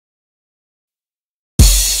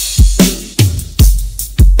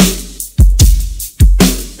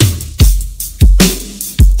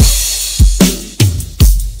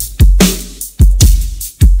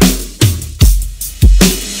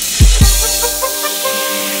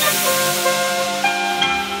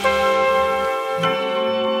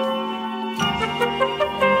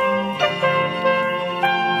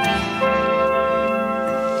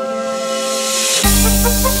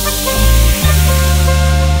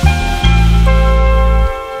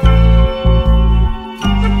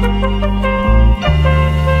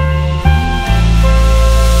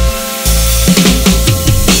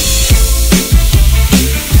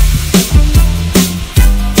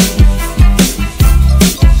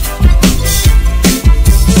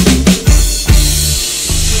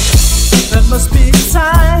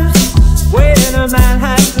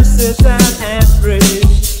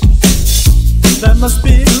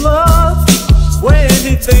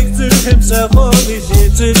think to himself, all he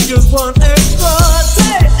needs is just one extra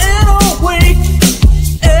day in a week.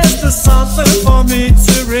 Is there something for me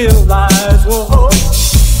to realize? Whoa,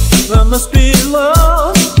 there must be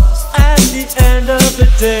love at the end of the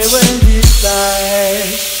day when he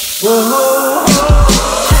dies. Whoa,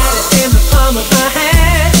 had it in the palm of my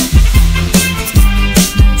hand.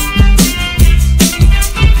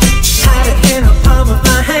 Had it in the palm of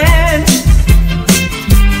my hand.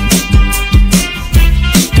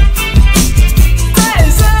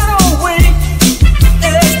 Days in a week.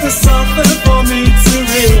 Is there something for me to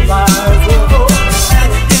realize? Whoa, had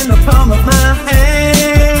it in the palm of my hand.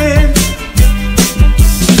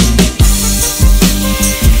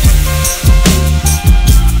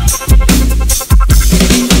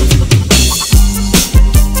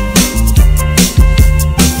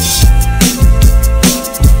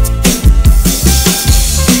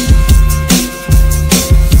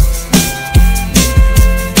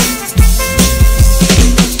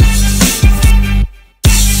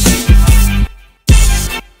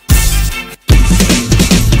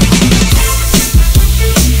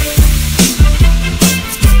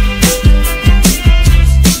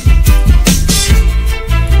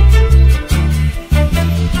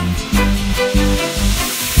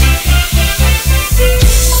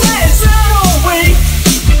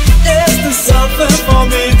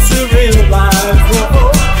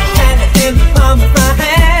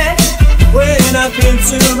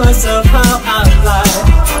 To myself how I lie.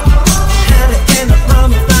 Had it in the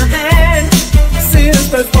palm of my hand. Seems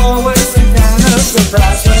there's always some kind of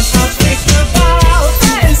surprise when I think about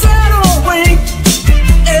days in a week.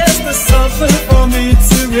 Is there something for me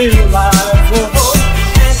to realize? Whoa,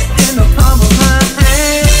 had it in the palm of my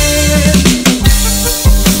hand.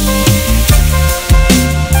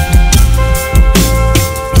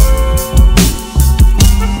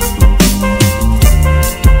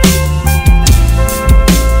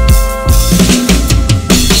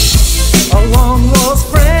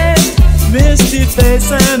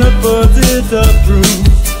 Face and a budded up room.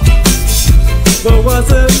 There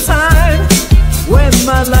was a time when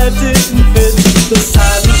my life didn't fit. The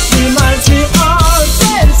silence reminds me of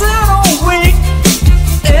days in a week.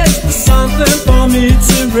 Is there something for me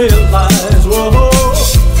to realize? Whoa,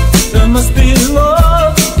 there must be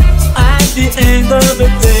love at the end of the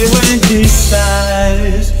day when he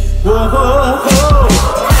dies. Whoa,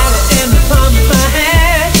 had it in the palm of my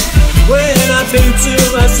hand. When I think to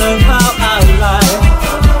myself how I lie.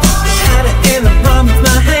 Had it in the palm of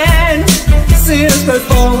my hand. Seems there's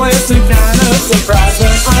always some kind of surprise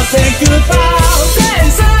when I think goodbye.